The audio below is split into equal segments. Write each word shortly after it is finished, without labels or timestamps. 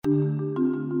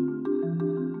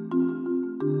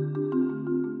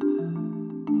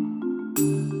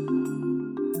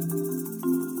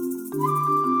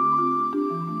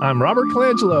I'm Robert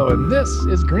Colangelo, and this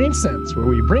is GreenSense, where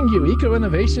we bring you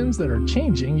eco-innovations that are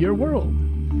changing your world.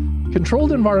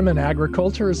 Controlled environment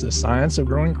agriculture is the science of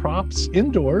growing crops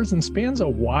indoors and spans a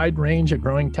wide range of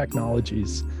growing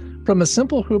technologies, from a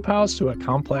simple hoop house to a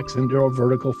complex indoor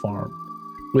vertical farm.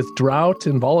 With drought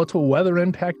and volatile weather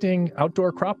impacting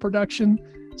outdoor crop production,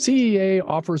 CEA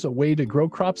offers a way to grow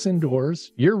crops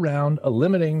indoors year-round,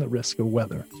 eliminating the risk of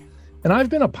weather. And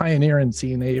I've been a pioneer in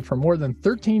CEA for more than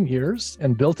 13 years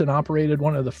and built and operated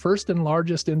one of the first and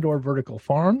largest indoor vertical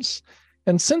farms.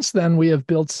 And since then, we have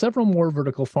built several more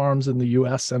vertical farms in the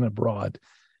US and abroad.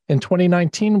 In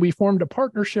 2019, we formed a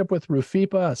partnership with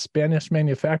Rufipa, a Spanish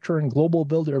manufacturer and global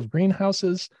builder of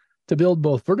greenhouses, to build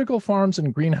both vertical farms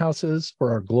and greenhouses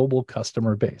for our global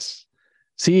customer base.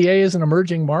 CEA is an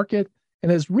emerging market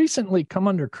and has recently come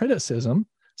under criticism.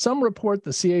 Some report the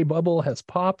CEA bubble has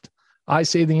popped. I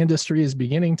say the industry is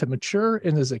beginning to mature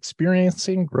and is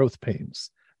experiencing growth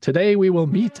pains. Today, we will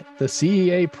meet the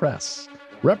CEA press,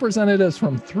 representatives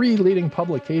from 3 leading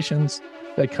publications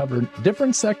that cover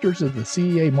different sectors of the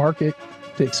CEA market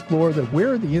to explore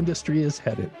where the industry is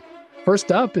headed.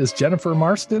 First up is Jennifer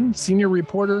Marston, senior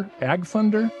reporter,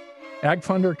 AgFunder.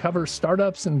 AgFunder covers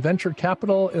startups and venture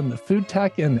capital in the food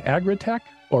tech and agri-tech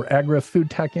or agri-food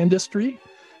tech industry.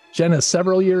 Jen has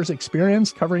several years'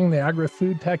 experience covering the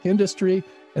agri-food tech industry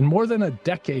and more than a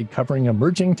decade covering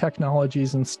emerging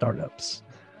technologies and startups.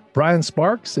 Brian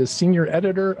Sparks is senior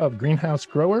editor of Greenhouse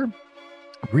Grower.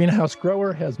 Greenhouse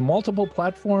Grower has multiple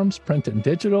platforms, print and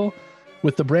digital,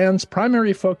 with the brand's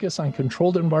primary focus on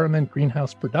controlled environment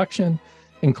greenhouse production,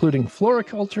 including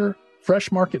floriculture,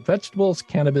 fresh market vegetables,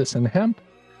 cannabis, and hemp.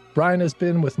 Brian has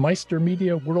been with Meister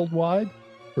Media Worldwide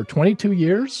for 22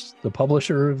 years, the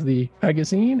publisher of the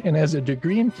magazine, and has a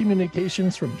degree in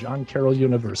communications from John Carroll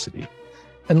University.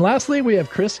 And lastly, we have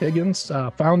Chris Higgins,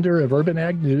 founder of Urban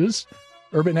Ag News.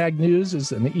 Urban Ag News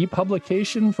is an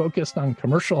e-publication focused on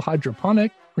commercial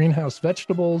hydroponic, greenhouse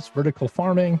vegetables, vertical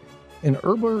farming, and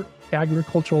urban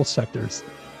agricultural sectors.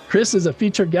 Chris is a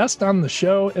featured guest on the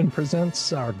show and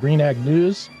presents our Green Ag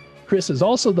News. Chris is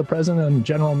also the president and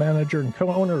general manager and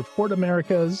co-owner of Hort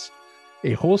Americas,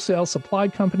 a wholesale supply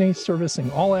company servicing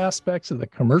all aspects of the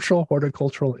commercial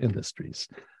horticultural industries.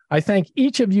 I thank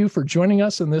each of you for joining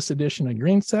us in this edition of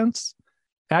GreenSense.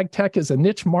 Ag tech is a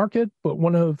niche market, but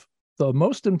one of the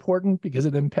most important because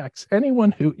it impacts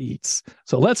anyone who eats.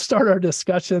 So let's start our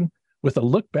discussion with a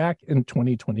look back in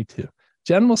 2022.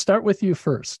 Jen, we'll start with you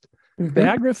first. The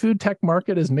agri-food tech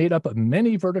market is made up of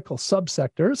many vertical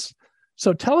subsectors.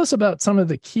 So tell us about some of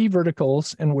the key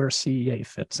verticals and where CEA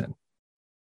fits in.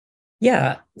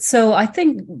 Yeah, so I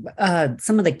think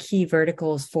some of the key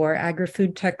verticals for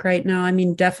agri-food tech right now, I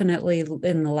mean, definitely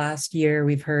in the last year,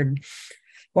 we've heard,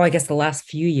 well, I guess the last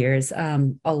few years,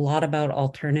 a lot about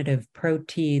alternative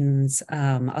proteins,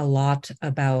 a lot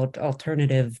about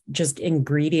alternative just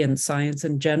ingredient science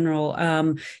in general.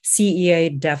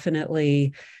 CEA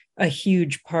definitely a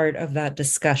huge part of that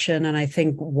discussion. And I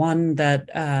think one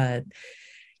that,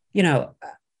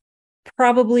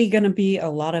 probably going to be a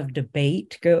lot of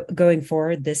debate going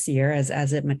forward this year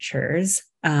as it matures.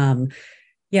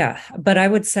 But I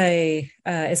would say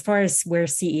as far as where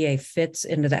CEA fits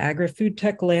into the agri-food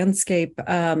tech landscape,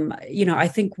 I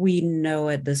think we know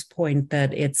at this point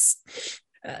that it's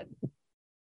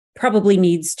probably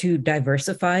needs to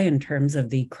diversify in terms of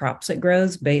the crops it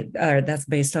grows. That's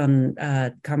based on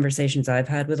conversations I've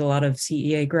had with a lot of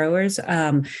CEA growers.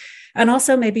 And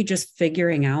also maybe just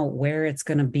figuring out where it's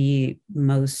going to be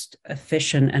most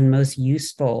efficient and most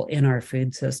useful in our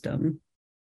food system.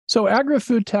 So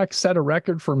agri-food tech set a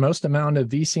record for most amount of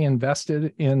VC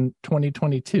invested in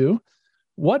 2022.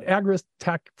 What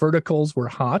agri-tech verticals were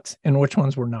hot and which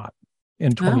ones were not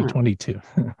in 2022?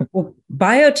 Well,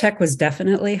 biotech was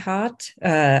definitely hot.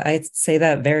 I say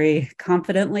that very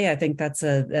confidently. I think that's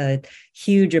a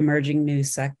huge emerging new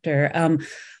sector.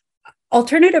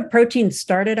 Alternative proteins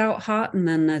started out hot, and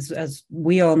then as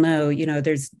we all know,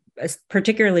 there's,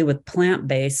 particularly with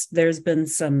plant-based, there's been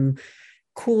some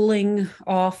cooling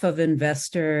off of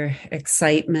investor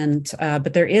excitement,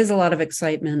 but there is a lot of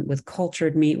excitement with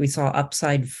cultured meat. We saw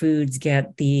Upside Foods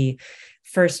get the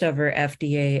first ever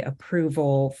FDA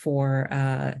approval for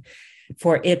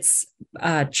its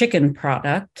chicken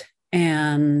product,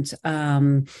 and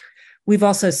we've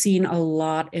also seen a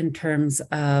lot in terms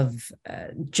of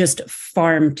just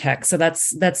farm tech. So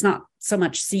that's not so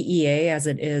much CEA as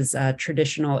it is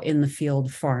traditional in the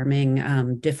field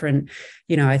farming. Different,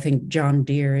 I think John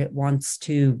Deere wants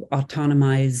to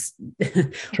autonomize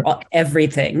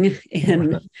everything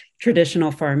in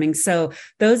traditional farming. So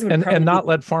those would and not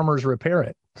let farmers repair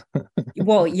it.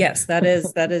 Well, yes,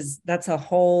 that's a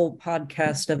whole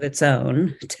podcast of its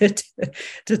own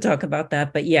to talk about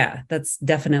that. But yeah, that's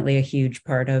definitely a huge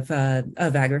part of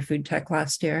agri-food tech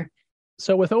last year.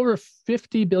 So with over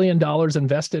 $50 billion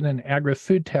invested in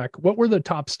agri-food tech, what were the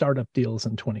top startup deals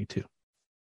in 22?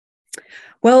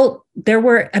 Well, there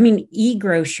were, I mean,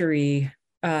 e-grocery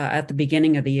at the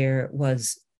beginning of the year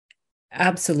was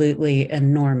absolutely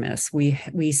enormous.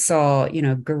 We saw,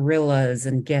 Gorillas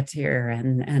and Getir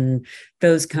and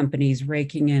those companies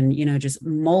raking in, just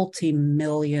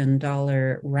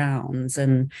multi-million-dollar rounds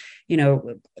and,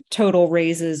 total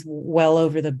raises well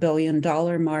over the $1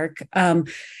 billion mark.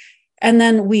 And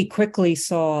then we quickly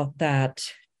saw that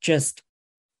just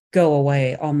go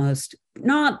away almost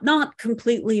not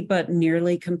completely, but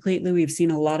nearly completely. We've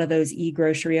seen a lot of those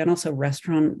e-grocery and also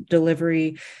restaurant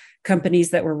delivery companies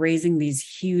that were raising these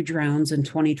huge rounds in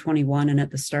 2021 and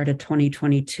at the start of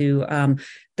 2022.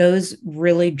 Those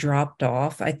really dropped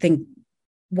off. I think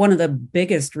one of the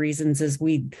biggest reasons is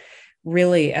we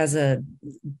really, as a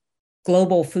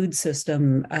global food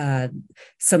system,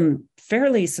 some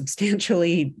fairly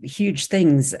substantially huge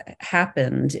things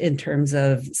happened in terms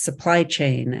of supply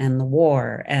chain and the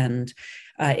war and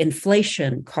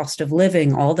inflation, cost of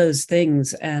living, all those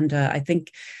things. And I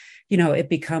think, it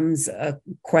becomes a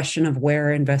question of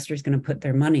where investors are going to put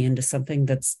their money into something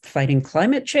that's fighting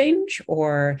climate change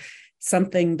or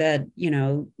something that,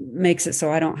 makes it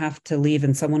so I don't have to leave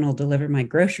and someone will deliver my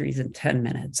groceries in 10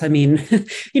 minutes. I mean,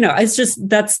 it's just,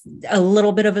 that's a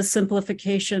little bit of a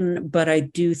simplification, but I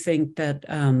do think that,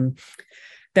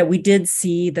 that we did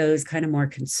see those kind of more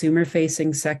consumer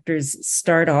facing sectors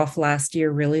start off last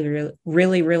year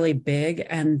really big.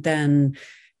 And then,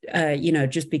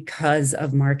 just because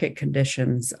of market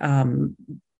conditions,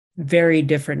 very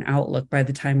different outlook by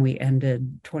the time we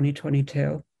ended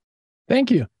 2022.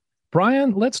 Thank you.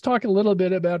 Brian, let's talk a little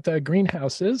bit about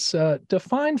greenhouses.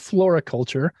 Define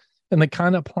floriculture and the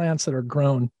kind of plants that are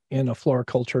grown in a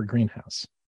floriculture greenhouse.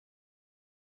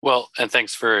 Well, and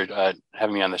thanks for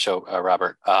having me on the show,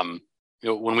 Robert.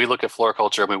 When we look at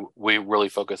floriculture, I mean, we really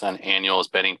focus on annuals,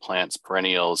 bedding plants,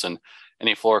 perennials, and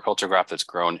any floriculture crop that's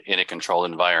grown in a controlled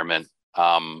environment.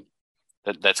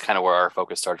 That's kind of where our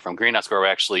focus started from. Greenhouse Grower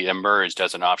actually emerged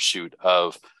as an offshoot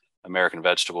of American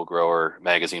Vegetable Grower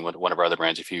magazine, one of our other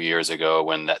brands, a few years ago,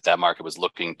 when that market was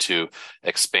looking to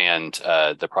expand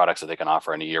the products that they can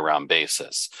offer on a year-round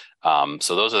basis.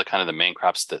 So those are the kind of the main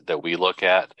crops that we look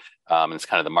at. And it's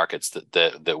kind of the markets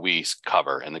that we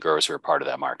cover and the growers who are part of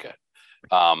that market.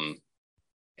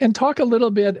 And talk a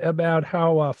little bit about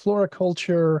how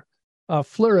floriculture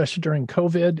flourished during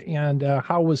COVID and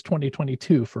how was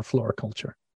 2022 for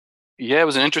floriculture? Yeah, it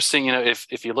was an interesting,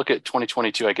 if you look at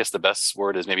 2022, I guess the best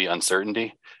word is maybe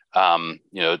uncertainty. In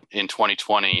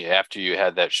 2020, after you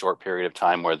had that short period of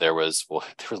time where there was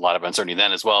a lot of uncertainty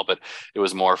then as well, but it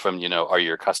was more from, are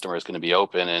your customers going to be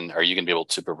open and are you going to be able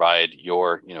to provide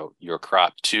your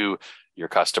crop to your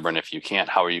customer? And if you can't,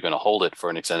 how are you going to hold it for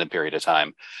an extended period of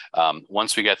time?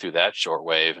 Once we got through that short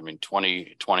wave,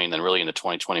 2020 and then really into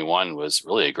 2021 was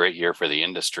really a great year for the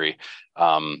industry.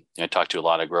 I talked to a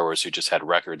lot of growers who just had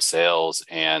record sales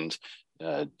and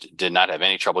did not have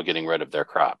any trouble getting rid of their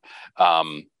crop.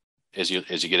 As you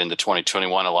get into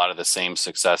 2021, a lot of the same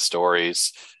success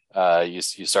stories. You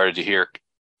started to hear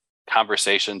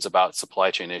conversations about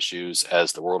supply chain issues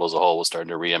as the world as a whole was starting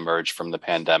to reemerge from the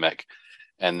pandemic.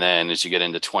 And then as you get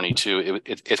into 22,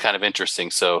 it's kind of interesting.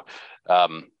 So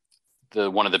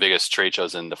one of the biggest trade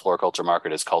shows in the floriculture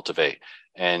market is Cultivate.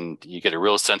 And you get a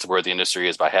real sense of where the industry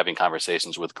is by having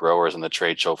conversations with growers on the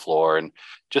trade show floor. And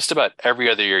just about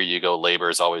every other year you go, labor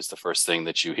is always the first thing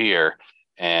that you hear.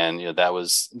 And that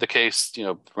was the case,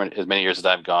 for as many years as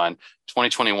I've gone.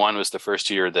 2021 was the first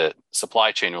year that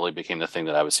supply chain really became the thing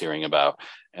that I was hearing about.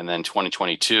 And then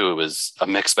 2022, it was a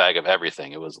mixed bag of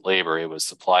everything. It was labor, it was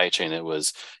supply chain, it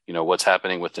was, what's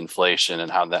happening with inflation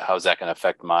and how's that going to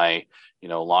affect my,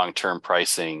 long-term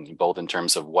pricing, both in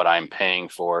terms of what I'm paying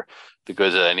for the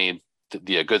goods that I need,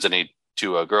 the goods I need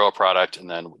to grow a product, and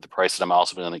then the price that I'm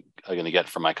also going to get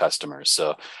from my customers.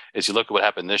 So as you look at what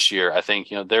happened this year, I think,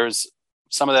 there's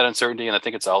some of that uncertainty. And I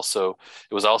think it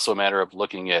was also a matter of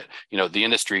looking at, the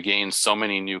industry gained so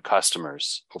many new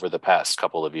customers over the past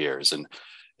couple of years. And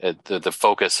the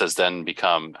focus has then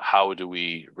become, how do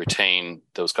we retain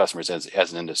those customers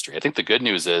as an industry? I think the good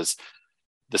news is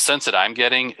the sense that I'm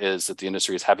getting is that the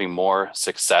industry is having more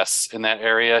success in that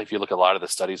area. If you look at a lot of the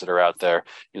studies that are out there,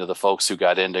 the folks who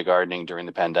got into gardening during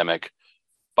the pandemic,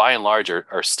 by and large,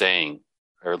 are staying,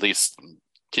 or at least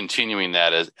continuing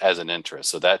that as an interest.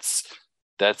 So that's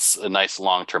a nice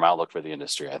long-term outlook for the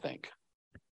industry, I think.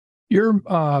 Your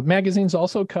magazines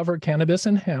also cover cannabis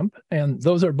and hemp, and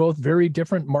those are both very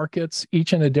different markets,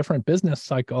 each in a different business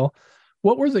cycle.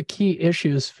 What were the key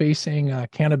issues facing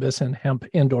cannabis and hemp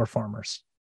indoor farmers?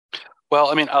 Well,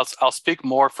 I mean, I'll speak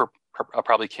more for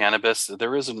probably cannabis.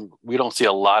 We don't see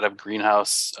a lot of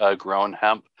greenhouse grown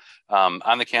hemp.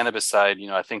 On the cannabis side,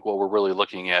 I think what we're really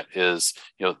looking at is,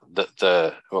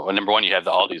 well, number one, you have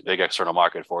all these big external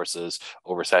market forces,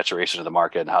 oversaturation of the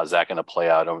market, and how's that going to play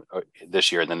out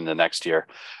this year and then the next year.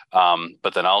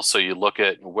 But then also you look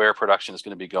at where production is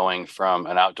going to be going from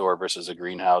an outdoor versus a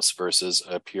greenhouse versus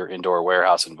a pure indoor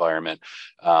warehouse environment.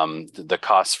 The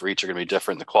costs for each are going to be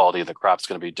different. The quality of the crop is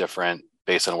going to be different.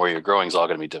 Based on where you're growing is all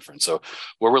going to be different. So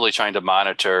we're really trying to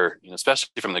monitor, especially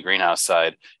from the greenhouse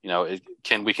side,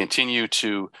 can we continue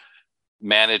to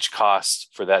manage costs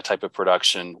for that type of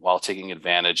production while taking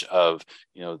advantage of,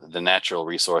 the natural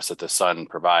resource that the sun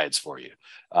provides for you.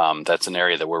 That's an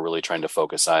area that we're really trying to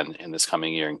focus on in this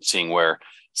coming year, and seeing where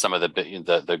some of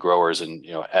the growers and,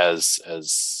 as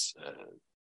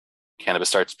cannabis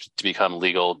starts to become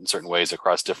legal in certain ways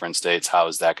across different states, how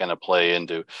is that going to play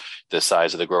into the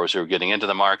size of the growers who are getting into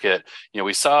the market?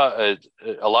 We saw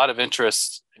a lot of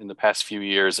interest in the past few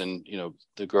years in,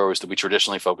 the growers that we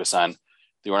traditionally focus on,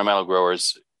 the ornamental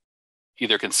growers,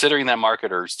 either considering that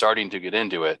market or starting to get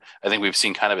into it. I think we've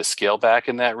seen kind of a scale back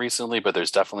in that recently, but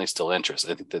there's definitely still interest.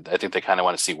 I think they kind of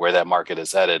want to see where that market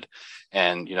is headed,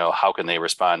 and, how can they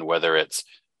respond, whether it's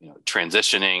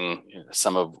transitioning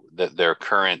some of their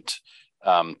current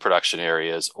production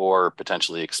areas or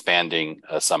potentially expanding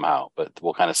somehow. But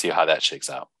we'll kind of see how that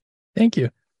shakes out. Thank you.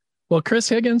 Well, Chris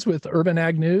Higgins with Urban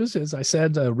Ag News, as I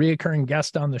said, a reoccurring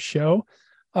guest on the show.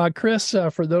 Chris,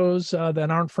 for those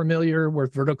that aren't familiar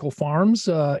with vertical farms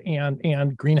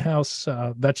and greenhouse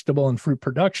vegetable and fruit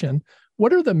production,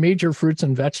 what are the major fruits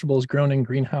and vegetables grown in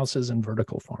greenhouses and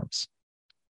vertical farms?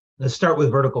 Let's start with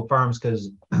vertical farms,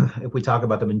 because if we talk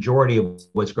about the majority of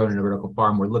what's grown in a vertical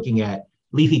farm, we're looking at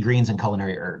leafy greens and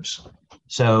culinary herbs.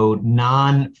 So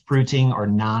non-fruiting or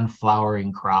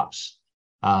non-flowering crops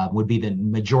would be the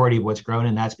majority of what's grown,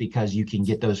 and that's because you can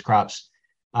get those crops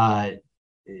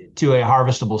to a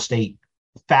harvestable state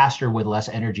faster with less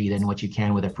energy than what you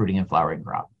can with a fruiting and flowering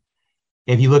crop.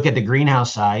 If you look at the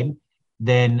greenhouse side,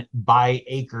 then by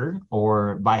acre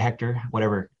or by hectare,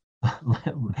 whatever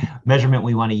measurement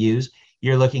we want to use,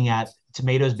 you're looking at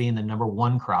tomatoes being the number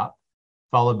one crop,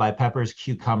 followed by peppers,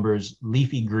 cucumbers,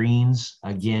 leafy greens,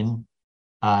 again,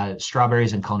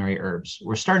 strawberries, and culinary herbs.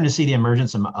 We're starting to see the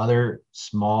emergence of other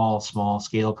small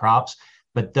scale crops,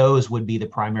 but those would be the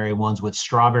primary ones, with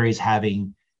strawberries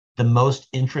having the most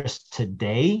interest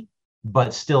today,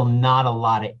 but still not a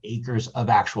lot of acres of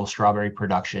actual strawberry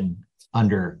production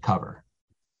under cover.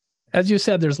 As you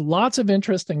said, there's lots of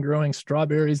interest in growing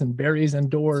strawberries and berries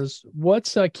indoors.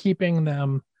 What's keeping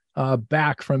them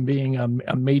back from being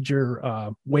a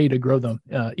major way to grow them,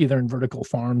 either in vertical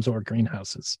farms or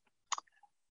greenhouses?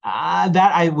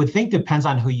 That I would think depends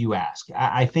on who you ask.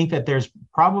 I think that there's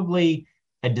probably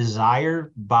a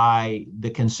desire by the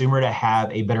consumer to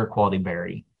have a better quality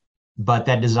berry, but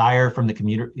that desire from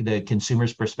the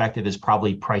consumer's perspective is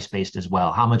probably price-based as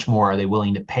well. How much more are they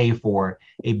willing to pay for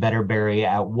a better berry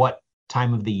at what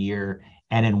time of the year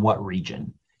and in what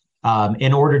region?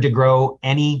 In order to grow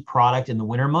any product in the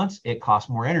winter months, it costs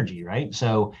more energy, right?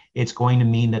 So it's going to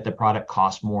mean that the product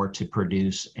costs more to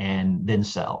produce and then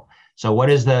sell. So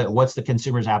what's the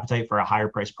consumer's appetite for a higher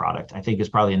priced product? I think is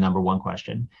probably a number one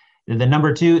question. The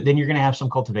number two, then you're going to have some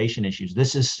cultivation issues.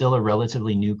 This is still a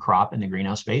relatively new crop in the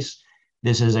greenhouse space.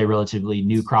 This is a relatively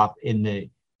new crop in the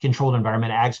controlled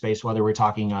environment ag space, whether we're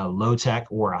talking a low tech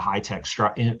or a high tech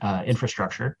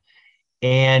infrastructure.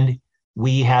 And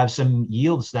we have some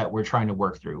yields that we're trying to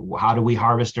work through. How do we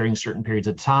harvest during certain periods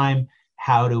of time?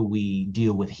 How do we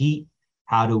deal with heat?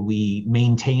 How do we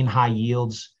maintain high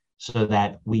yields so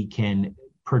that we can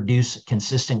produce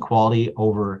consistent quality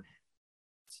over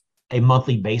a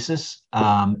monthly basis?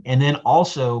 And then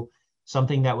also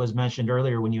something that was mentioned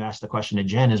earlier when you asked the question to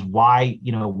Jen is why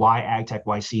AgTech,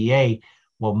 why CEA?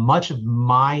 Well, much of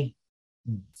my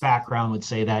background would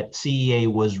say that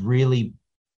CEA was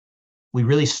we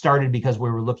really started because we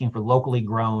were looking for locally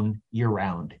grown year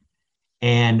round.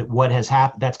 And what has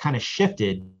happened, that's kind of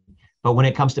shifted. But when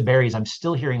it comes to berries, I'm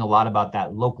still hearing a lot about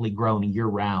that locally grown year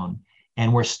round.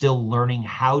 And we're still learning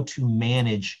how to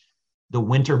manage the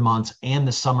winter months and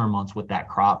the summer months with that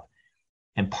crop.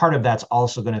 And part of that's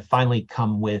also going to finally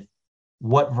come with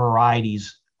what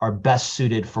varieties are best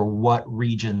suited for what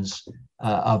regions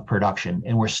of production.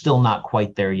 And we're still not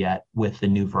quite there yet with the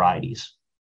new varieties.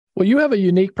 Well, you have a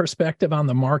unique perspective on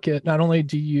the market. Not only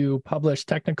do you publish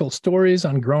technical stories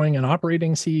on growing and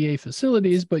operating CEA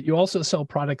facilities, but you also sell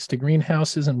products to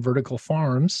greenhouses and vertical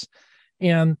farms.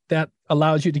 And that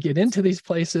allows you to get into these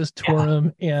places, tour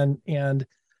them, and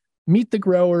meet the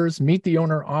growers, meet the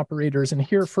owner operators, and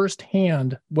hear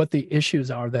firsthand what the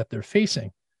issues are that they're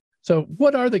facing. So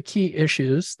what are the key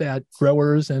issues that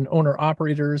growers and owner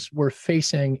operators were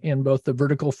facing in both the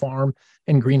vertical farm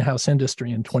and greenhouse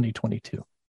industry in 2022?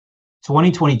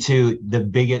 2022, the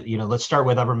biggest, let's start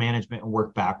with upper management and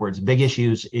work backwards. Big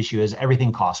issue is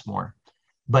everything costs more,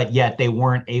 but yet they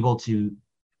weren't able to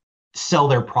sell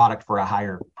their product for a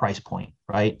higher price point,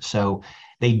 right? So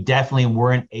they definitely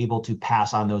weren't able to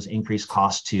pass on those increased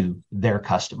costs to their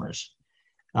customers.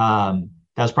 That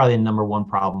was probably the number one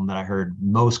problem that I heard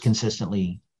most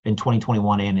consistently in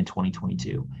 2021 and in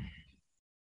 2022.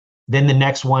 Then the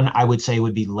next one I would say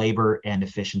would be labor and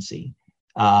efficiency.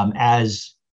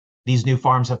 As these new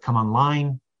farms have come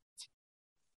online,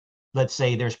 let's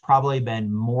say there's probably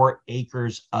been more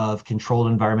acres of controlled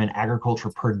environment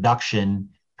agriculture production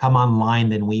come online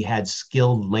than we had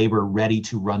skilled labor ready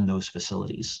to run those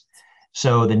facilities.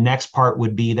 So the next part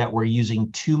would be that we're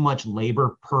using too much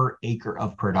labor per acre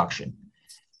of production.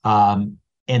 And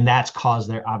that's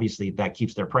caused obviously that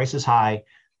keeps their prices high,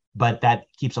 but that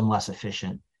keeps them less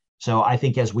efficient. So I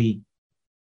think as we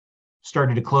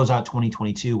started to close out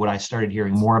 2022, what I started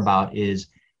hearing more about is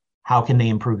how can they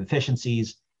improve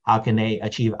efficiencies? How can they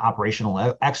achieve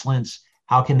operational excellence?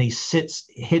 How can they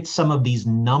hit some of these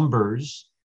numbers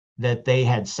that they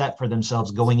had set for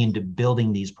themselves going into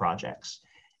building these projects?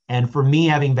 And for me,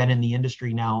 having been in the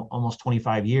industry now almost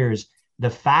 25 years, the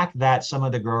fact that some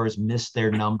of the growers missed their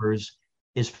numbers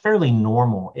is fairly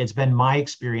normal. It's been my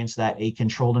experience that a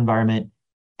controlled environment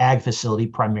ag facility,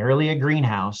 primarily a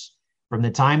greenhouse, from the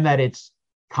time that it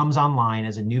comes online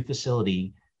as a new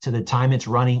facility to the time it's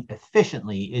running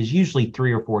efficiently is usually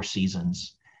 3 or 4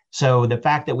 seasons. So the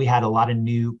fact that we had a lot of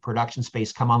new production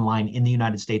space come online in the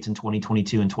United States in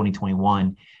 2022 and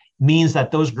 2021 means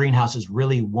that those greenhouses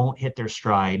really won't hit their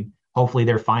stride. Hopefully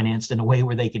they're financed in a way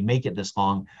where they can make it this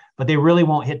long, but they really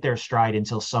won't hit their stride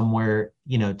until somewhere,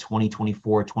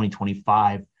 2024,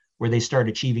 2025, where they start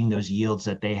achieving those yields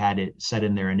that they had set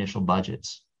in their initial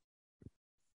budgets.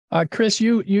 Chris,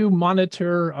 you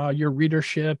monitor your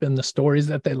readership and the stories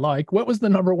that they like. What was the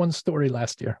number one story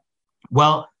last year?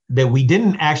 Well, that we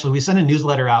sent a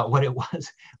newsletter out. What it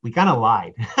was, we kind of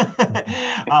lied.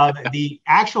 The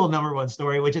actual number one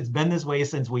story, which it's been this way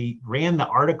since we ran the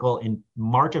article in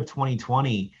March of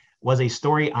 2020, was a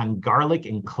story on garlic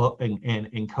and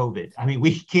COVID. I mean,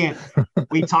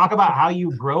 we talk about how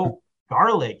you grow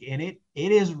garlic, and it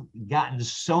has gotten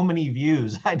so many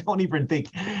views. I don't even think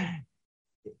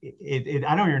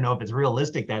I don't even know if it's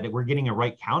realistic that we're getting a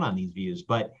right count on these views,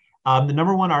 but the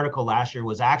number one article last year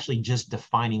was actually just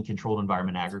defining controlled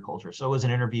environment agriculture. So it was an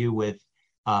interview with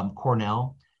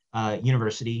Cornell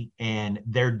University and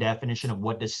their definition of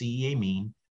what does CEA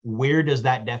mean. Where does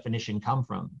that definition come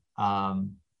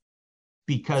from?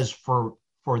 Because for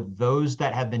those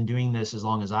that have been doing this as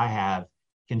long as I have,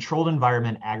 controlled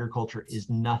environment agriculture is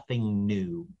nothing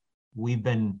new. We've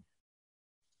been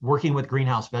working with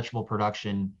greenhouse vegetable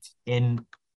production in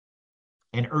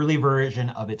an early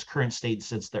version of its current state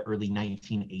since the early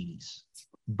 1980s.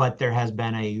 But there has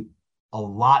been a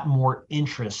lot more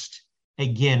interest,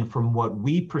 again, from what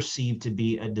we perceive to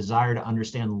be a desire to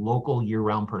understand local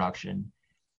year-round production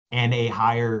and a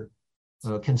higher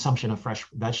consumption of fresh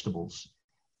vegetables.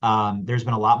 There's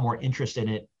been a lot more interest in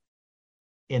it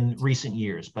in recent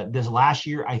years. But this last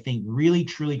year, I think really,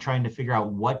 truly trying to figure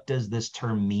out what does this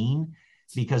term mean,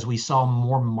 because we saw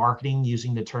more marketing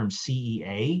using the term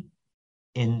CEA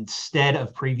instead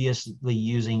of previously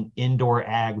using indoor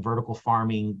ag, vertical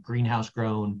farming, greenhouse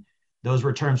grown. Those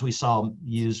were terms we saw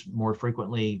used more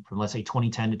frequently from, let's say,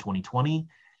 2010 to 2020.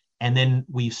 And then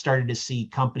we started to see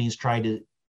companies try to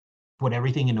put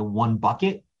everything into one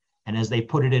bucket. And as they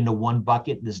put it into one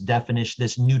bucket, this definition,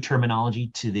 this new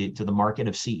terminology to the market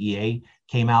of CEA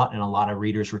came out, and a lot of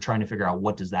readers were trying to figure out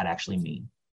what does that actually mean.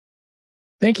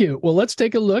 Thank you. Well, let's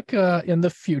take a look in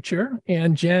the future.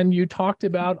 And Jen, you talked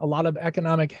about a lot of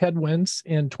economic headwinds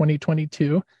in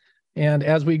 2022. And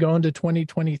as we go into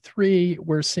 2023,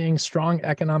 we're seeing strong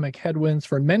economic headwinds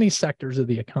for many sectors of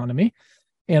the economy.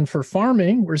 And for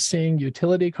farming, we're seeing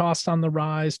utility costs on the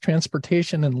rise,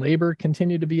 transportation and labor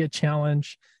continue to be a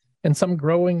challenge, and some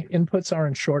growing inputs are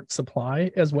in short supply,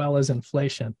 as well as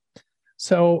inflation.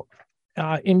 So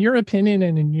in your opinion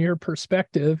and in your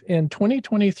perspective, in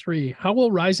 2023, how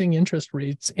will rising interest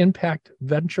rates impact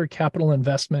venture capital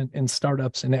investment in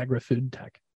startups in agri-food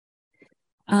tech?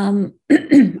 A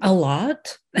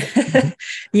lot.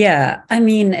 Yeah. I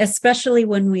mean, especially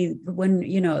when we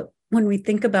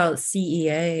think about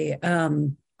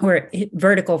CEA, or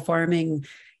vertical farming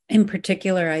in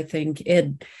particular, I think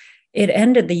it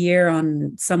ended the year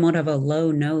on somewhat of a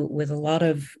low note, with a lot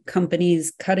of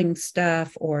companies cutting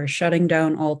staff or shutting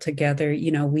down altogether.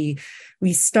 We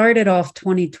started off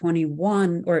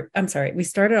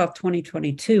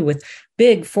 2022 with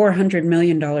big $400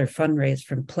 million fundraise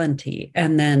from Plenty.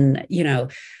 And then,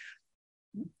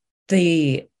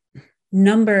 the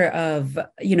number of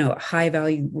high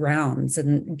value rounds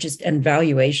and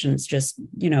valuations just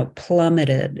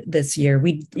plummeted this year.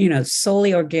 We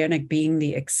Solely Organic being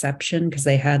the exception, because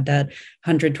they had that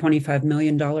 $125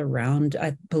 million round,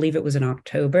 I believe it was in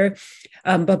October,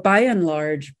 but by and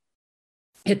large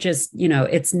it just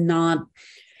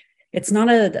it's not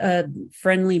a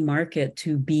friendly market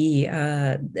to be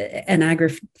an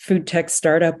agri-food tech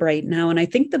startup right now. And I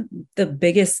think the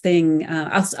biggest thing,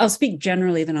 I'll speak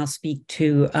generally, then I'll speak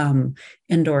to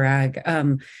indoor ag.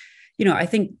 I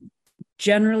think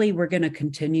generally we're going to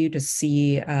continue to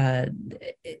see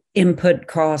input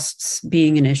costs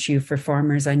being an issue for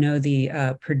farmers. I know the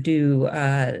Purdue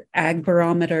Ag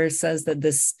Barometer says that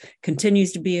this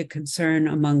continues to be a concern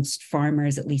amongst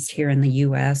farmers, at least here in the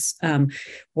US.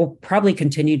 We'll probably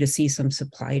continue to see some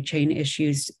supply chain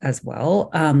issues as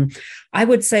well. I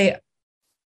would say,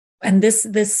 and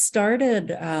this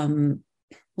started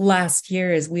last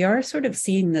year, is we are sort of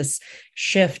seeing this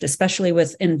shift, especially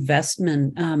with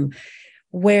investment,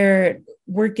 where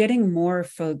we're getting more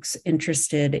folks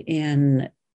interested in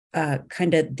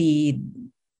kind of the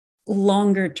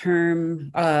longer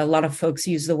term. A lot of folks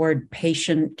use the word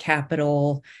patient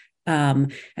capital.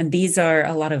 And these are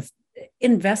a lot of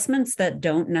investments that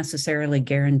don't necessarily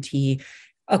guarantee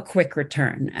a quick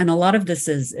return. And a lot of this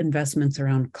is investments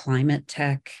around climate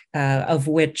tech, of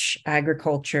which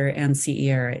agriculture and CE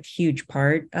are a huge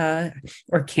part,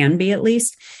 or can be at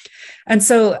least. And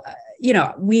so,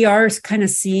 we are kind of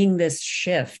seeing this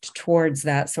shift towards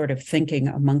that sort of thinking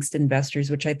amongst investors,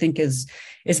 which I think is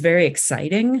very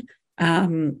exciting.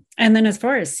 And then as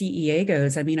far as CEA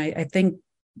goes, I mean, I think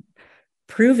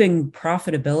proving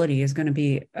profitability is going to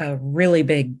be a really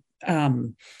big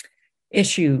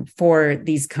issue for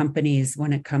these companies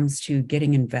when it comes to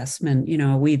getting investment.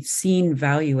 We've seen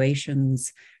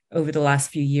valuations over the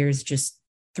last few years just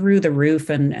through the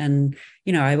roof. And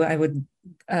I would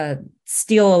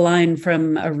steal a line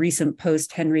from a recent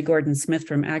post Henry Gordon Smith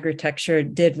from Agritecture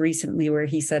did recently, where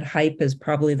he said hype is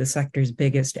probably the sector's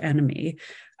biggest enemy.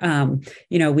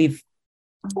 We've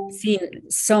seen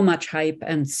so much hype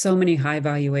and so many high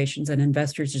valuations, and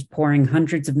investors just pouring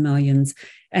hundreds of millions,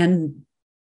 and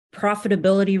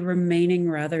profitability remaining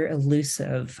rather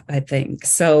elusive, I think.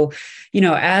 So,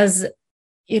 as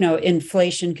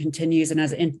inflation continues and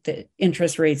as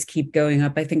interest rates keep going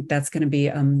up, I think that's going to be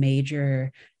a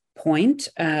major point.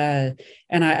 And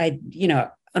I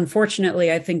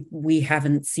unfortunately, I think we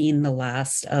haven't seen the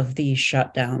last of the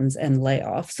shutdowns and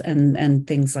layoffs and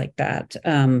things like that.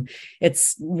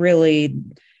 It's really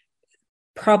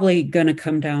probably going to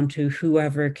come down to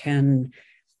whoever can,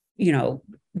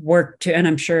 work to, and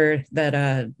I'm sure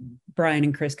that Brian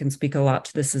and Chris can speak a lot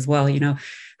to this as well.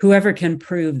 Whoever can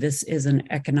prove this is an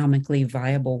economically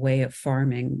viable way of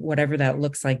farming, whatever that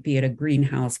looks like, be it a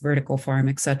greenhouse, vertical farm,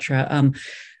 et cetera.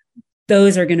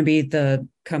 Those are going to be the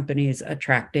companies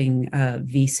attracting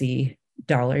VC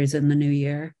dollars in the new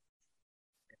year.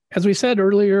 As we said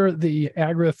earlier, the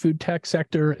agri-food tech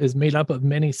sector is made up of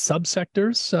many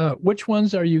subsectors. Which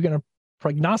ones are you going to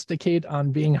prognosticate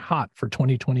on being hot for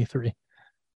 2023?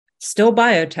 Still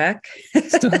biotech.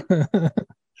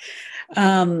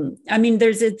 I mean,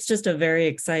 it's just a very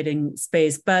exciting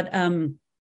space, but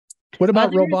what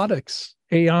about robotics,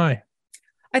 AI?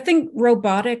 I think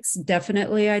robotics,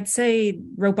 definitely. I'd say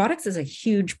robotics is a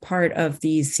huge part of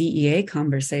the CEA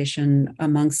conversation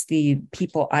amongst the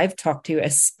people I've talked to,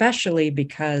 especially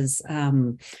because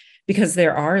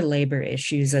there are labor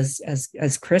issues,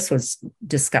 as Chris was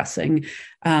discussing.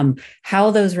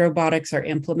 How those robotics are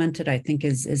implemented, I think,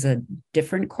 is a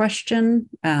different question.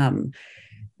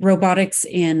 Robotics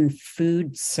in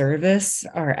food service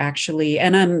are actually,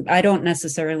 and I don't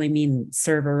necessarily mean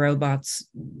server robots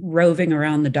roving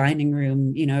around the dining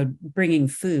room, bringing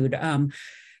food.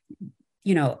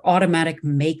 Automatic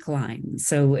make lines.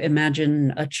 So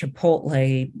imagine a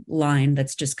Chipotle line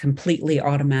that's just completely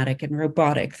automatic and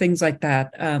robotic. Things like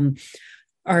that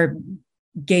are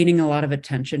gaining a lot of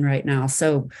attention right now.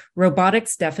 So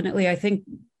robotics, definitely. I think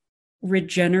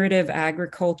regenerative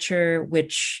agriculture,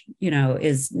 which,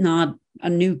 is not a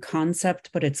new concept,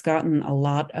 but it's gotten a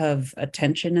lot of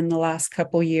attention in the last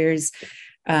couple years,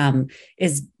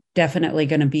 is definitely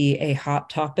going to be a hot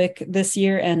topic this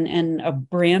year. And a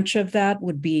branch of that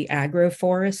would be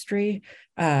agroforestry,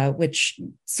 which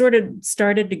sort of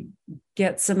started to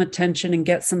get some attention and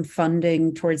get some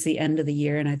funding towards the end of the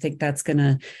year. And I think that's going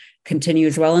to continue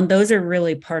as well. And those are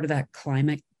really part of that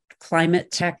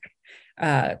climate tech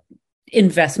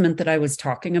investment that I was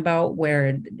talking about,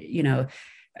 where,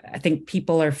 I think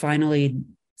people are finally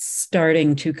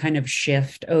starting to kind of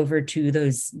shift over to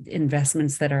those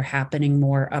investments that are happening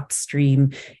more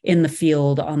upstream in the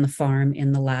field, on the farm,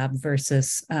 in the lab,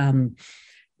 versus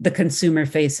the consumer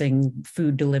facing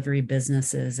food delivery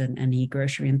businesses and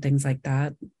e-grocery and things like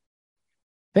that.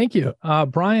 Thank you.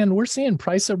 Brian, we're seeing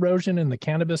price erosion in the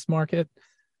cannabis market.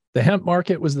 The hemp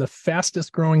market was the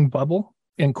fastest growing bubble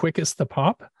and quickest to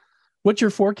pop. What's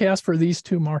your forecast for these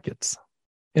two markets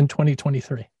in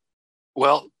 2023?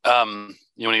 Well, when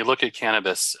you look at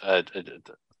cannabis,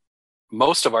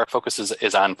 most of our focus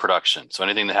is on production. So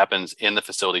anything that happens in the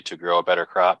facility to grow a better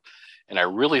crop. And I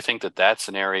really think that that's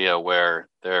an area where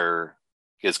there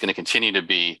is going to continue to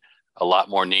be a lot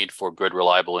more need for good,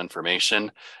 reliable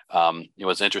information.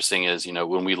 What's interesting is,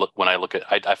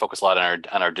 I focus a lot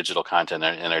on our digital content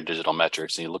and our digital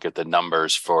metrics, and you look at the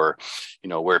numbers for,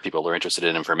 where people are interested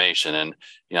in information. And,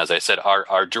 as I said,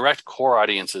 our direct core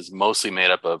audience is mostly made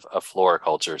up of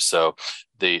floriculture. So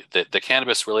the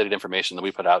cannabis related information that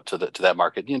we put out to that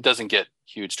market, doesn't get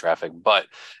huge traffic. But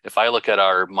if I look at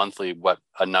our monthly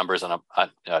numbers on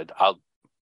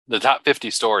the top 50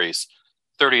 stories,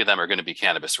 30 of them are going to be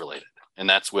cannabis related. And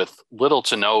that's with little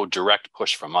to no direct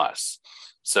push from us.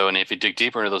 So, and if you dig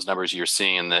deeper into those numbers, you're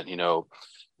seeing that,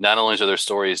 not only are their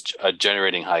stories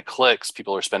generating high clicks,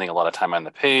 people are spending a lot of time on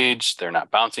the page, they're not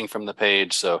bouncing from the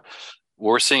page. So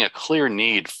we're seeing a clear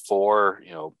need for,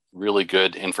 really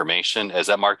good information as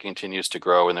that market continues to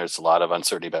grow. And there's a lot of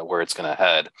uncertainty about where it's going to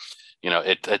head.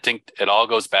 I think it all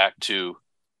goes back to,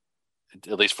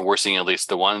 at least from we're seeing, at least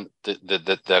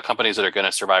the companies that are going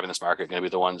to survive in this market are going to be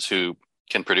the ones who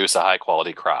can produce a high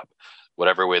quality crop,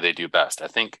 whatever way they do best. I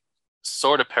think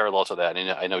sort of parallel to that, and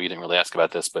I know you didn't really ask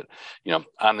about this, but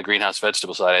on the greenhouse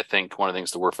vegetable side, I think one of the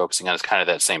things that we're focusing on is kind of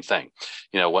that same thing.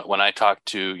 When I talk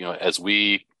to, as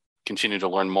we continue to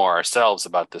learn more ourselves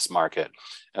about this market,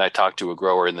 and I talk to a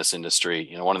grower in this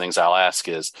industry, one of the things I'll ask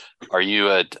is,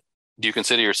 do you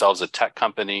consider yourselves a tech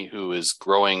company who is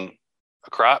growing a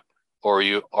crop? Or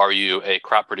are you a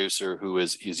crop producer who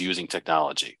is using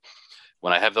technology?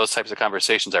 When I have those types of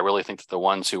conversations, I really think that the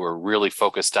ones who are really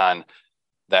focused on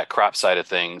that crop side of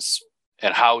things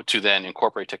and how to then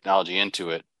incorporate technology into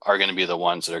it are going to be the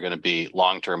ones that are going to be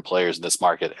long-term players in this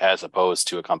market, as opposed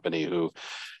to a company who,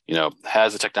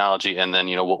 has the technology and then,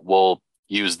 will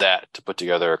use that to put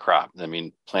together a crop. I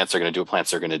mean, plants are going to do what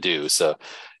plants are going to do. So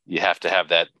you have to have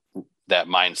that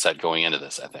mindset going into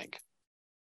this, I think.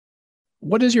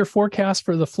 What is your forecast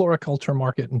for the floriculture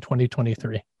market in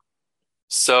 2023?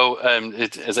 So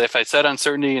as if I said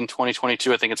uncertainty in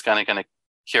 2022, I think it's kind of going to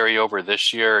carry over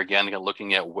this year. Again,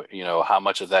 looking at, how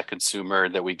much of that consumer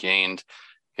that we gained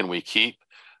can we keep?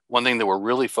 One thing that we're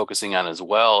really focusing on as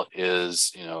well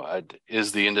is,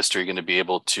 is the industry going to be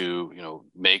able to,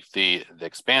 make the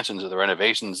expansions or the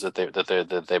renovations that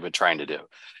they've been trying to do?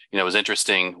 It was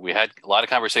interesting. We had a lot of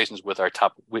conversations with our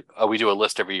top. We do a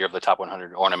list every year of the top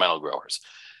 100 ornamental growers,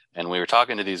 and we were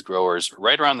talking to these growers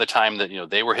right around the time that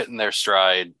they were hitting their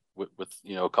stride with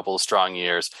a couple of strong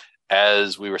years.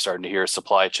 As we were starting to hear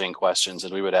supply chain questions,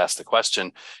 and we would ask the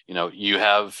question, you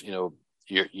have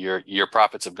your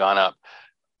profits have gone up.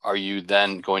 Are you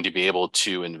then going to be able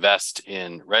to invest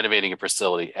in renovating a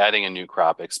facility, adding a new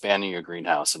crop, expanding your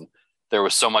greenhouse? And there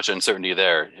was so much uncertainty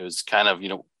there. It was kind of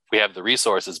we have the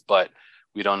resources, but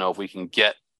we don't know if we can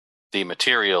get the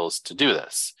materials to do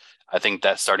this. I think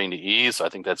that's starting to ease. So I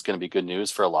think that's going to be good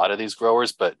news for a lot of these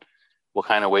growers, but we'll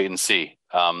kind of wait and see.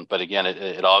 But again,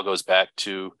 it all goes back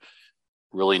to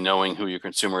really knowing who your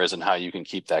consumer is and how you can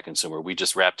keep that consumer. We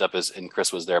just wrapped up, and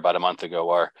Chris was there about a month ago,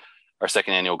 our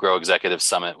second annual Grow Executive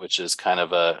Summit, which is kind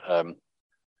of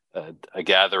a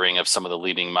gathering of some of the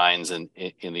leading minds in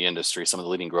the industry, some of the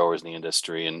leading growers in the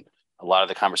industry. And a lot of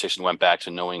the conversation went back to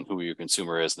knowing who your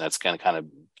consumer is, and that's going to kind of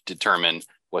determine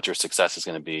what your success is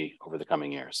going to be over the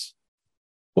coming years.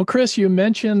 Well, Chris, you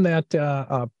mentioned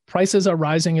that prices are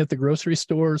rising at the grocery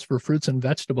stores for fruits and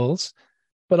vegetables,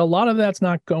 but a lot of that's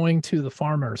not going to the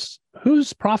farmers.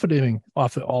 Who's profiting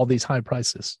off of all these high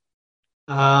prices?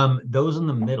 Those in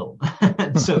the middle.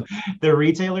 So the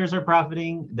retailers are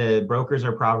profiting, the brokers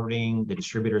are profiting, the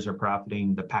distributors are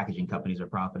profiting, the packaging companies are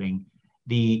profiting.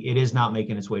 It is not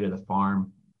making its way to the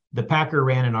farm. The Packer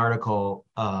ran an article,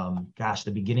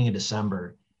 the beginning of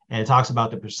December, and it talks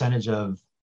about the percentage of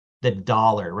the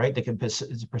dollar, right?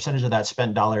 The percentage of that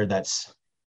spent dollar that's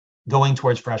going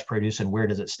towards fresh produce, and where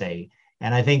does it stay?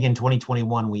 And I think in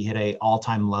 2021, we hit an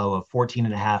all-time low of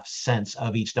 14.5 cents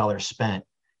of each dollar spent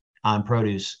on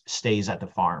produce stays at the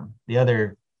farm. The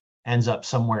other ends up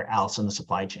somewhere else in the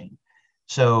supply chain.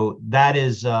 So that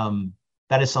is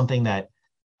something that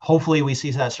hopefully we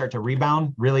see that start to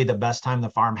rebound. Really, the best time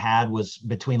the farm had was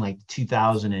between like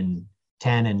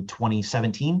 2010 and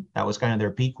 2017. That was kind of their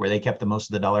peak where they kept the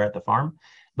most of the dollar at the farm.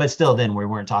 But still, then we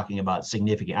weren't talking about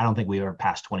significant. I don't think we were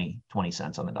past 20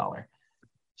 cents on the dollar.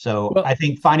 So I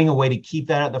think finding a way to keep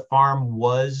that at the farm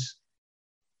was,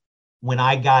 when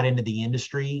I got into the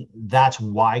industry, that's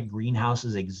why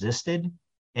greenhouses existed.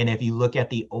 And if you look at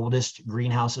the oldest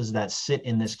greenhouses that sit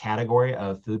in this category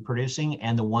of food producing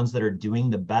and the ones that are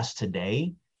doing the best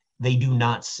today, they do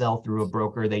not sell through a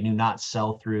broker. They do not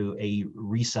sell through a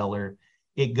reseller.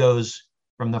 It goes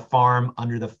from the farm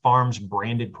under the farm's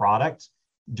branded product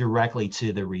directly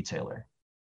to the retailer.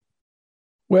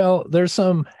 Well, there's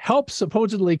some help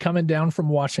supposedly coming down from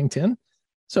Washington.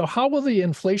 So how will the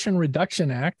Inflation Reduction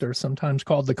Act, or sometimes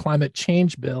called the Climate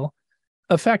Change Bill,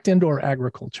 affect indoor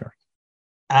agriculture?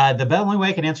 The only way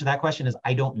I can answer that question is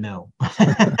I don't know.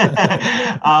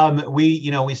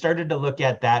 We started to look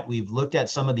at that. We've looked at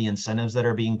some of the incentives that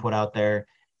are being put out there.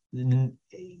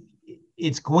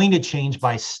 It's going to change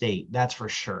by state, that's for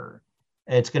sure.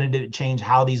 It's going to change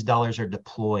how these dollars are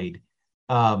deployed.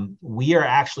 We are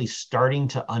actually starting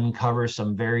to uncover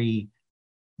some very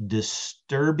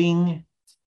disturbing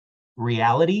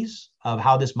realities of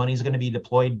how this money is going to be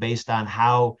deployed based on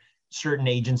how certain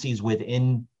agencies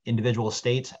within individual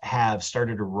states have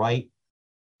started to write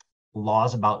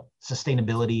laws about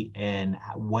sustainability and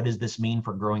what does this mean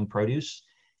for growing produce.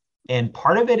 And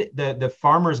part of it, the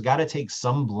farmer's got to take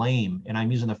some blame. And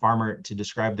I'm using the farmer to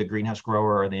describe the greenhouse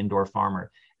grower or the indoor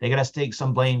farmer. They got to take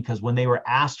some blame because when they were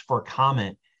asked for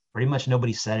comment, pretty much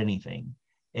nobody said anything.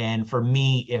 And for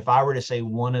me, if I were to say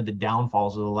one of the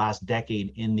downfalls of the last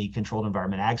decade in the controlled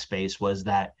environment ag space was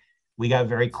that we got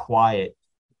very quiet.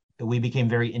 We became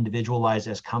very individualized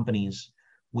as companies.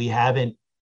 We haven't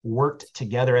worked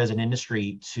together as an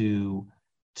industry to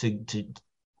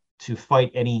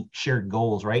fight any shared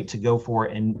goals, right? To go for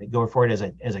it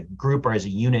as a group or as a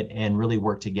unit and really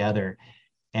work together.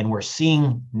 And we're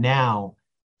seeing now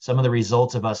some of the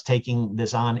results of us taking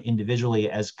this on individually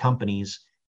as companies,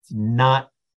 not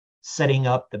setting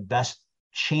up the best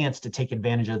chance to take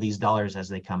advantage of these dollars as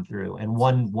they come through. And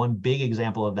one big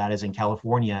example of that is in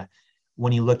California,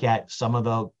 when you look at some of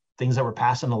the things that were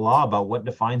passed in the law about what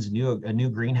defines a new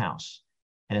greenhouse.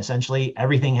 And essentially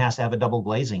everything has to have a double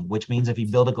glazing, which means if you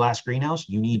build a glass greenhouse,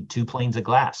 you need 2 planes of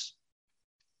glass.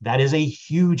 That is a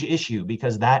huge issue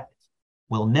because that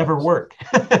will never work.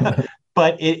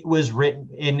 But it was written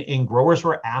in growers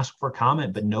were asked for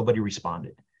comment, but nobody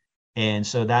responded. And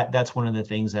so that's one of the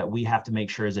things that we have to make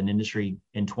sure as an industry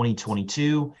in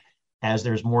 2022, as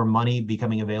there's more money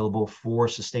becoming available for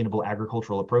sustainable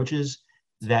agricultural approaches,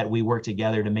 that we work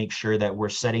together to make sure that we're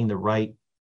setting the right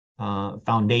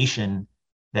foundation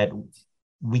that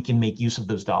we can make use of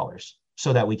those dollars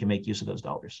so that we can make use of those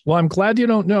dollars. Well, I'm glad you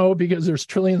don't know because there's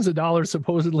trillions of dollars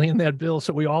supposedly in that bill.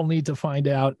 So we all need to find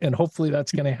out. And hopefully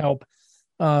that's going to help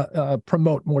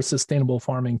promote more sustainable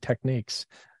farming techniques.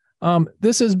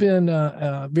 This has been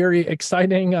very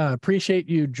exciting. Appreciate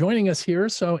you joining us here.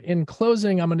 So in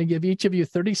closing, I'm going to give each of you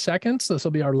 30 seconds. This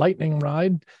will be our lightning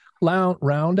round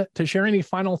to share any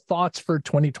final thoughts for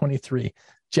 2023.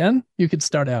 Jen, you could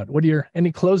start out.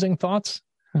 Any closing thoughts?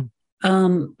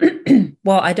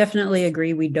 Well, I definitely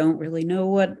agree. We don't really know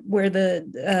where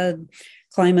the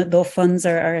climate bill funds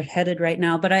are headed right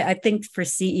now. But I think for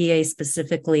CEA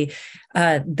specifically,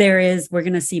 we're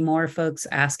going to see more folks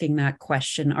asking that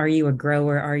question. Are you a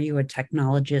grower? Are you a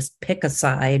technologist? Pick a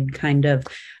side, kind of.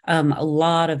 A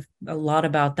lot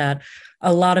about that.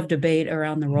 A lot of debate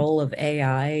around the role of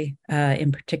AI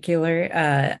in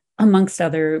particular. Amongst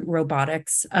other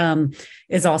robotics,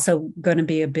 is also going to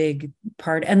be a big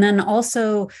part. And then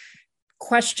also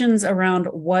questions around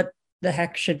what the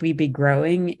heck should we be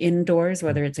growing indoors,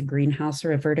 whether it's a greenhouse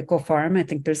or a vertical farm. I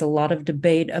think there's a lot of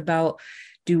debate about,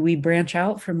 do we branch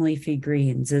out from leafy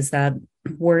greens? Is that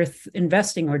worth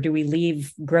investing, or do we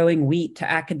leave growing wheat to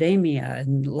academia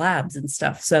and labs and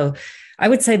stuff? So I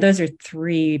would say those are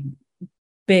 3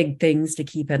 big things to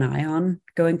keep an eye on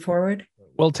going forward.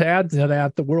 Well, to add to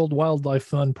that, the World Wildlife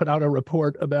Fund put out a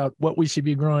report about what we should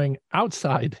be growing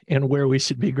outside and where we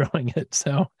should be growing it.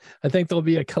 So I think there'll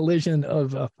be a collision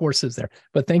of forces there.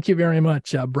 But thank you very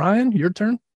much. Brian, your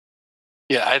turn.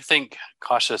 Yeah, I think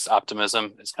cautious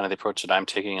optimism is kind of the approach that I'm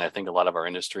taking, and I think a lot of our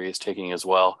industry is taking as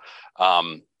well.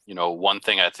 One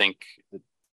thing I think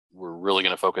we're really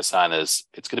going to focus on is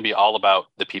it's going to be all about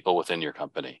the people within your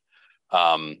company.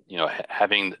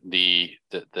 Having the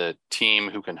team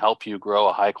who can help you grow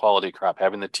a high quality crop,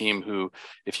 having the team who,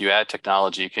 if you add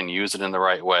technology, can use it in the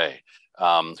right way,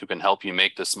 who can help you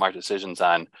make the smart decisions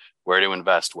on where to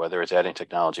invest, whether it's adding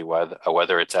technology,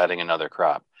 whether it's adding another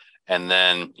crop. And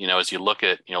then, as you look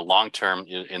at, long-term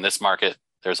in this market,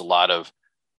 there's a lot of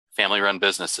family-run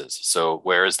businesses. So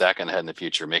where is that going to head in the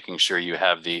future? Making sure you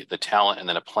have the talent and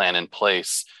then a plan in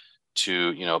place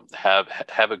to,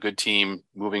 have a good team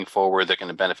moving forward that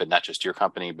can benefit not just your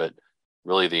company, but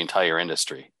really the entire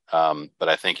industry. But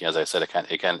I think, as I said,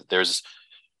 there's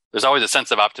always a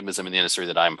sense of optimism in the industry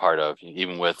that I'm part of,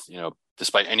 even with,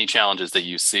 despite any challenges that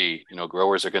you see,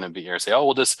 growers are going to be here and say, oh,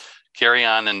 we'll just carry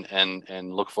on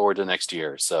and look forward to next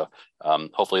year. So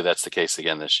hopefully that's the case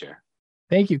again this year.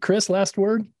 Thank you. Chris, last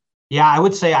word. Yeah, I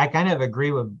would say I kind of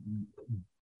agree with,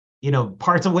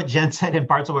 parts of what Jen said and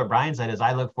parts of what Brian said. Is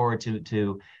I look forward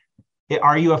to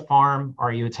are you a farm?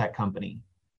 Are you a tech company?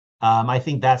 I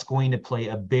think that's going to play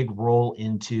a big role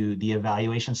into the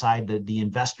evaluation side, the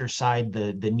investor side,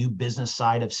 the new business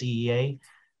side of CEA.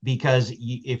 Because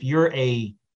if you're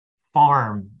a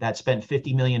farm that spent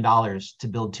 $50 million to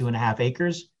build 2.5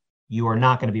 acres, you are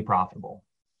not going to be profitable.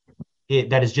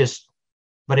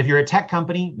 But if you're a tech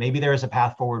company, maybe there is a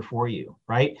path forward for you,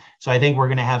 right? So I think we're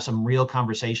going to have some real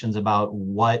conversations about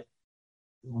where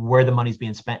the money's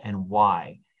being spent and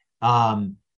why.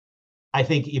 I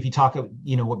think if you talk,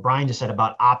 what Brian just said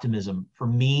about optimism, for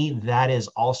me, that is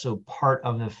also part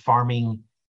of the farming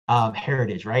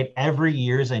heritage, right? Every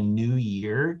year is a new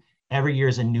year. Every year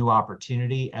is a new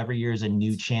opportunity. Every year is a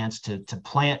new chance to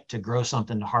plant, to grow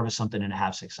something, to harvest something, and to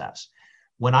have success.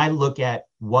 When I look at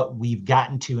what we've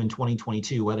gotten to in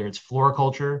 2022, whether it's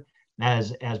floriculture,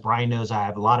 as Brian knows, I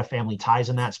have a lot of family ties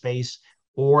in that space,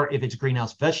 or if it's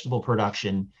greenhouse vegetable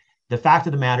production, the fact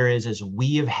of the matter is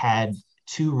we have had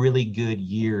 2 really good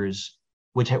years,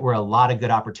 which were a lot of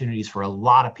good opportunities for a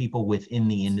lot of people within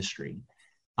the industry.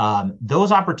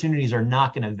 Those opportunities are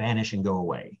not going to vanish and go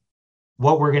away.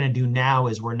 What we're going to do now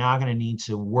is we're now going to need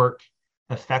to work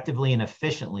effectively and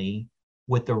efficiently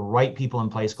with the right people in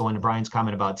place, going to Brian's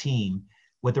comment about team,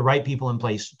 with the right people in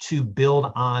place to build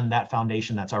on that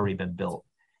foundation that's already been built.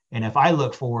 And if I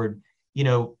look forward,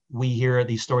 we hear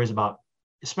these stories about,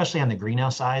 especially on the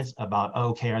greenhouse sides, about,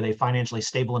 okay, are they financially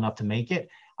stable enough to make it?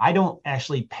 I don't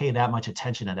actually pay that much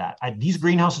attention to that. These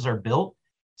greenhouses are built,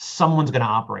 someone's going to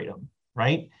operate them,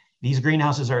 right? These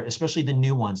greenhouses are, especially the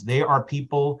new ones, they are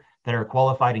people that are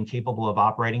qualified and capable of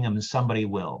operating them, and somebody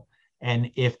will.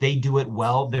 And if they do it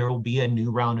well, there will be a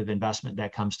new round of investment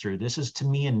that comes through. This is, to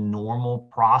me, a normal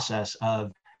process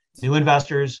of new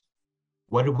investors.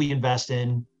 What did we invest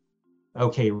in?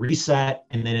 Okay, reset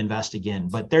and then invest again.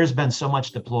 But there's been so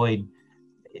much deployed,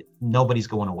 nobody's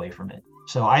going away from it.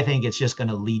 So I think it's just going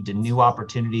to lead to new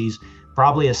opportunities,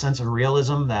 probably a sense of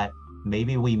realism that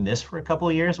maybe we missed for a couple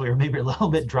of years. We were maybe a little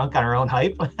bit drunk on our own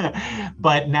hype,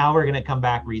 but now we're going to come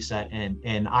back, reset.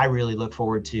 And I really look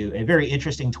forward to a very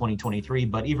interesting 2023,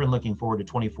 but even looking forward to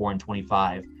 24 and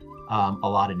 25, a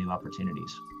lot of new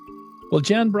opportunities. Well,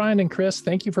 Jen, Brian, and Chris,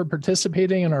 thank you for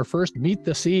participating in our first Meet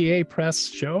the CEA Press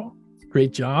show.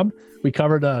 Great job. We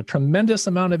covered a tremendous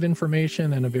amount of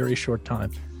information in a very short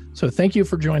time. So thank you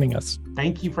for joining us.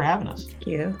 Thank you for having us. Thank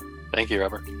you. Thank you,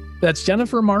 Robert. That's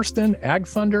Jennifer Marston, Ag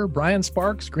Funder, Brian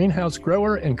Sparks, Greenhouse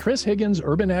Grower, and Chris Higgins,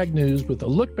 Urban Ag News, with a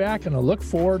look back and a look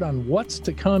forward on what's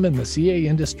to come in the CA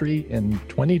industry in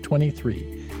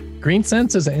 2023.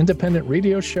 GreenSense is an independent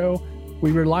radio show.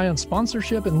 We rely on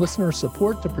sponsorship and listener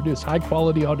support to produce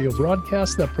high-quality audio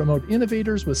broadcasts that promote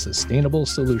innovators with sustainable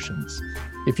solutions.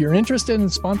 If you're interested in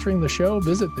sponsoring the show,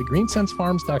 visit the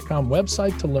greensensefarms.com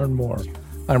website to learn more.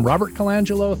 I'm Robert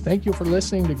Colangelo. Thank you for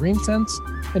listening to GreenSense,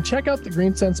 and check out the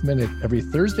GreenSense Minute every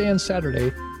Thursday and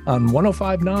Saturday on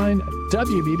 105.9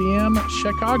 WBBM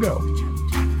Chicago.